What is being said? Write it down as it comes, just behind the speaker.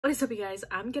What is up, you guys?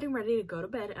 I'm getting ready to go to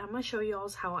bed. I'm gonna show you all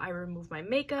how I remove my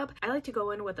makeup. I like to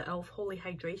go in with the e.l.f. Holy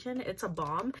Hydration. It's a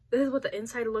balm. This is what the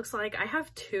inside looks like. I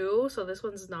have two, so this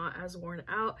one's not as worn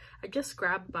out. I just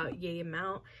grabbed about yay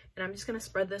amount, and I'm just gonna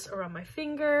spread this around my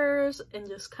fingers and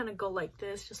just kind of go like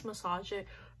this. Just massage it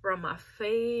around my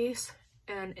face,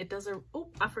 and it doesn't.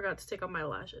 Oh, I forgot to take off my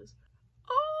lashes.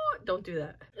 Oh, don't do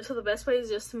that. So the best way is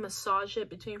just to massage it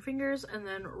between your fingers and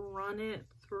then run it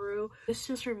through. This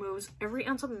just removes every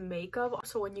ounce of makeup.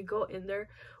 So when you go in there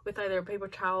with either a paper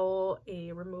towel,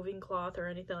 a removing cloth, or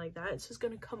anything like that, it's just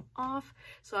gonna come off.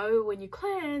 So when you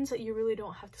cleanse, you really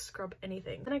don't have to scrub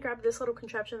anything. Then I grabbed this little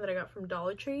contraption that I got from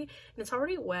Dollar Tree, and it's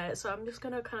already wet, so I'm just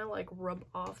gonna kind of like rub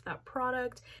off that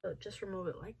product. So just remove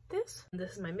it like this. And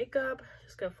this is my makeup.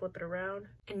 Just gonna flip it around.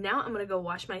 And now I'm gonna go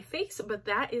wash my face, but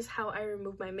that is how I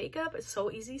remove my makeup. It's so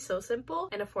easy, so simple,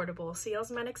 and affordable. See y'all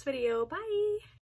in my next video. Bye!